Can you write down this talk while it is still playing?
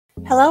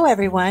Hello,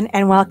 everyone,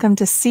 and welcome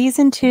to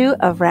Season 2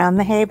 of Round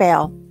the Hay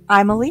Bale.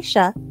 I'm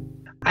Alicia.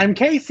 I'm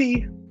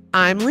Cayce.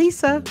 I'm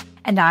Lisa.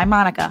 And I'm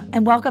Monica.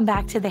 And welcome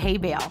back to the Hay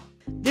Bale.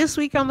 This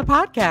week on the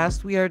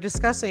podcast, we are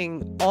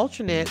discussing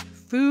alternate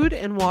food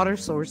and water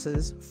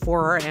sources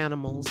for our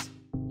animals.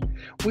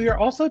 We are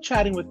also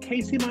chatting with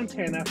Cayce,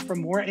 Montana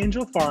from More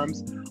Angel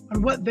Farms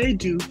on what they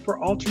do for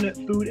alternate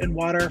food and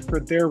water for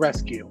their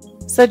rescue.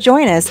 So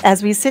join us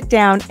as we sit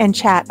down and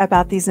chat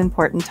about these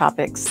important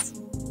topics.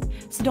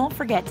 So don't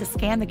forget to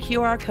scan the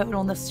QR code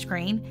on the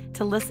screen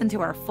to listen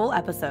to our full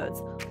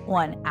episodes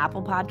on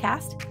Apple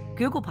Podcast,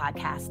 Google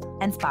Podcast,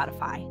 and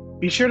Spotify.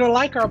 Be sure to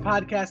like our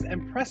podcast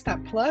and press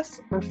that plus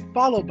or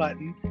follow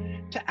button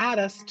to add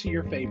us to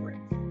your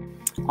favorites.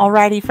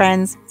 Alrighty,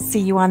 friends.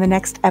 See you on the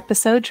next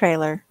episode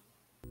trailer.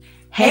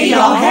 Hey,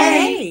 y'all,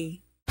 hey!